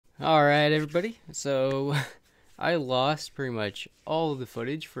Alright everybody, so I lost pretty much all of the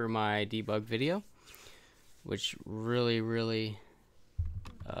footage for my debug video, which really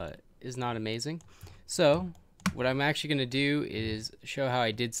is not amazing. So what I'm actually going to do is show how I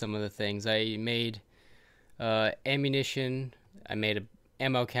did some of the things. I made ammunition, I made a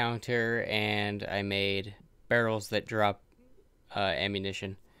ammo counter, and I made barrels that drop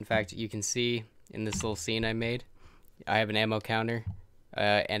ammunition. In fact, you can see in this little scene I made, I have an ammo counter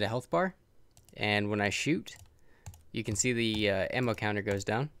and a health bar, and when I shoot you can see the ammo counter goes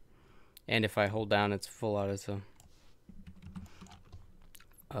down, and if I hold down it's full auto. So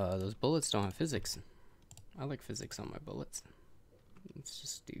those bullets don't have physics. I like physics on my bullets. Let's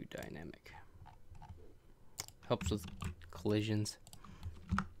just do dynamic. Helps with collisions.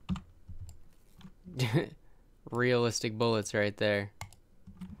 Realistic bullets right there.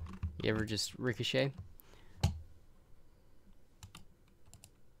 You ever just ricochet?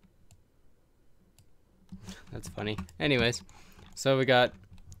 That's funny. Anyways, so we got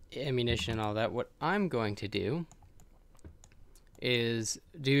ammunition and all that. What I'm going to do is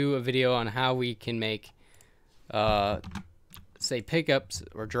do a video on how we can make say pickups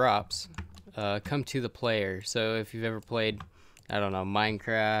or drops come to the player. So if you've ever played, I don't know,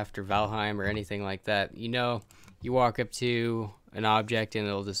 Minecraft or Valheim or anything like that, you know, you walk up to an object and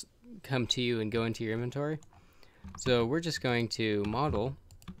it'll just come to you and go into your inventory. So we're just going to model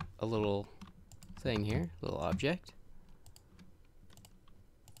a little thing here, little object,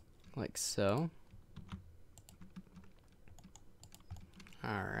 like so.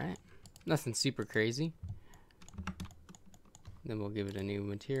 Alright, nothing super crazy. Then we'll give it a new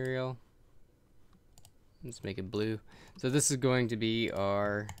material. Let's make it blue. So this is going to be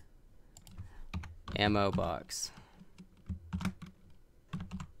our ammo box.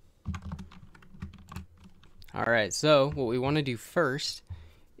 Alright, so what we want to do first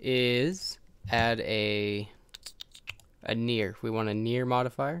is add a near. We want a near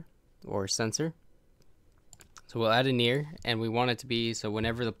modifier or sensor. So we'll add a near, and we want it to be so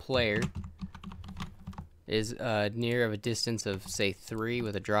whenever the player is near of a distance of say 3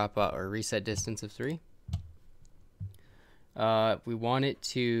 with a drop or reset distance of 3, we want it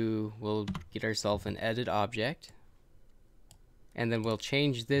to, we'll get ourselves an edit object, and then we'll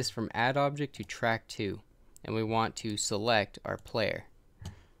change this from add object to track to, and we want to select our player.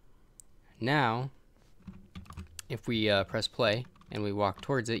 Now if we press play and we walk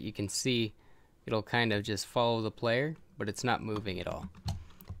towards it, you can see it'll kind of just follow the player, but it's not moving at all.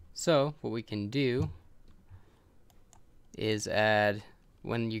 So what we can do is add,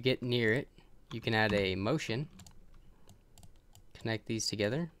 when you get near it, you can add a motion, connect these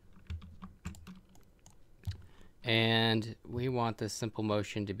together, and we want the simple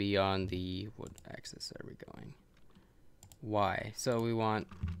motion to be on the, what axis are we going? Y. So we want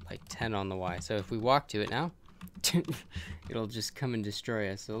like 10 on the Y. So if we walk to it now, it'll just come and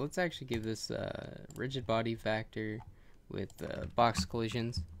destroy us. So let's actually give this rigid body factor with box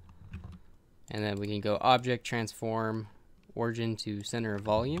collisions, and then we can go object transform origin to center of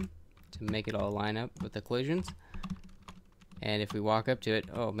volume to make it all line up with the collisions. And if we walk up to it,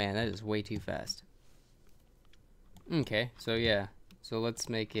 oh man, that is way too fast. Okay, so yeah, so let's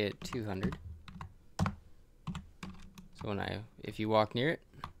make it 200. So if you walk near it,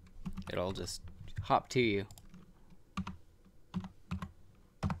 it'll just hop to you.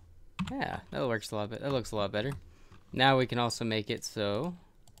 Yeah, that works a lot better. That looks a lot better. Now we can also make it so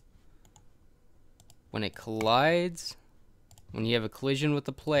when it collides, when you have a collision with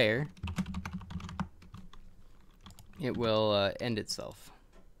the player, it will end itself.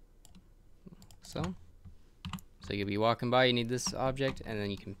 So you'll be walking by, you need this object, and then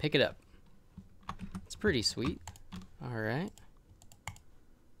you can pick it up. It's pretty sweet. Alright.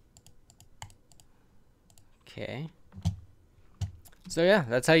 Okay. So yeah,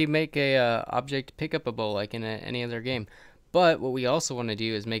 that's how you make a object pickupable like in any other game. But what we also want to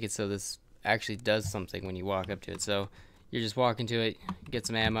do is make it so this actually does something when you walk up to it. So you're just walking to it, get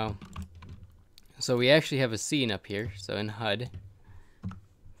some ammo. So we actually have a scene up here. So in HUD,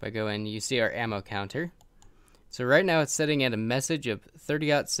 if I go in, you see our ammo counter. So right now it's setting at a message of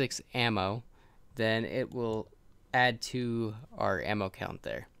 30.6 ammo. Then it will add to our ammo count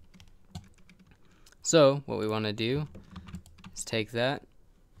there. So what we want to do is take that.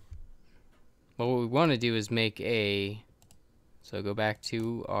 Well, what we want to do is make a, so go back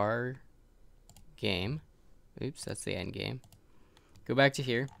to our game. Oops, that's the end game. Go back to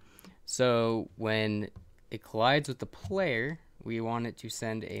here. So when it collides with the player, we want it to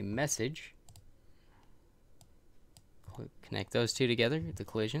send a message. Connect those two together, the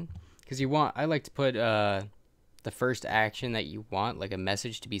collision. Because you want, I like to put the first action that you want, like a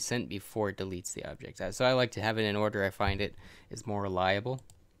message, to be sent before it deletes the object. So I like to have it in order. I find it is more reliable.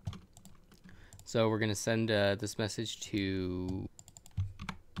 So we're going to send this message to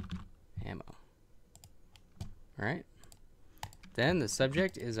ammo. All right. Then the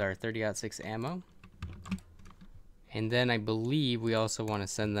subject is our 30-06 ammo. And then I believe we also want to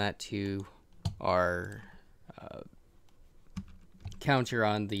send that to our counter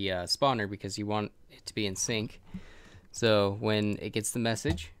on the spawner, because you want it to be in sync. So when it gets the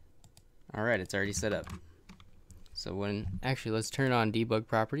message, all right, it's already set up. So when, actually, let's turn on debug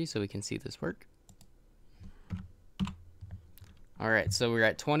property so we can see this work. All right, so we're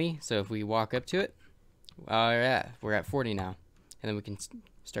at 20. So if we walk up to it, yeah, we're at 40 now. And then we can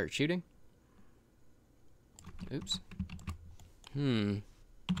start shooting. Oops.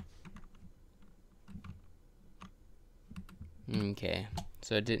 Okay,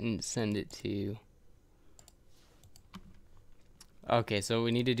 so it didn't send it to... Okay, so what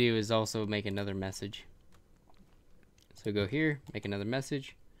we need to do is also make another message. So go here, make another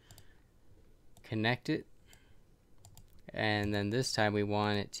message, connect it, and then this time we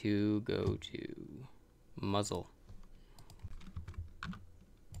want it to go to muzzle.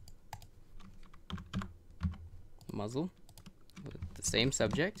 Muzzle with the same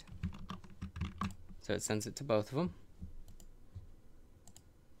subject, so it sends it to both of them.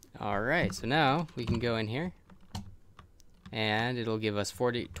 Alright, so now we can go in here and it'll give us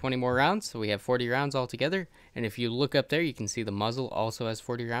 20 more rounds, so we have 40 rounds altogether. And if you look up there, you can see the muzzle also has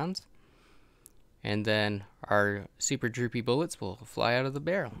 40 rounds, and then our super droopy bullets will fly out of the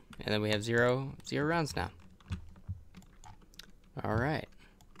barrel, and then we have zero rounds now. Alright,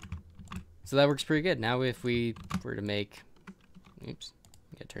 so that works pretty good. Now if we were to make, oops,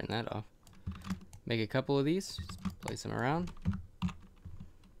 I gotta turn that off, make a couple of these, just place them around.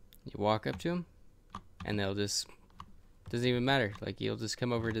 You walk up to them, and they'll just, doesn't even matter, like you'll just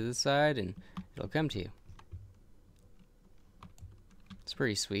come over to this side and it'll come to you. It's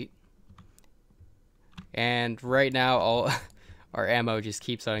pretty sweet. And right now all our ammo just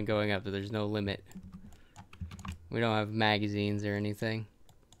keeps on going up, so there's no limit. We don't have magazines or anything.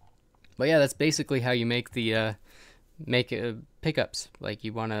 But yeah, that's basically how you make the pickups. Like,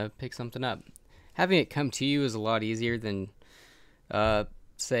 you want to pick something up. Having it come to you is a lot easier than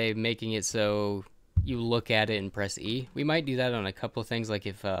say making it so you look at it and press E. We might do that on a couple of things, like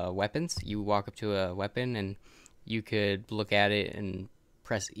if weapons, you walk up to a weapon and you could look at it and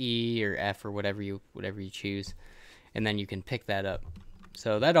press E or F or whatever you choose, and then you can pick that up.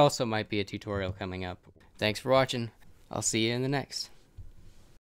 So that also might be a tutorial coming up. Thanks for watching. I'll see you in the next.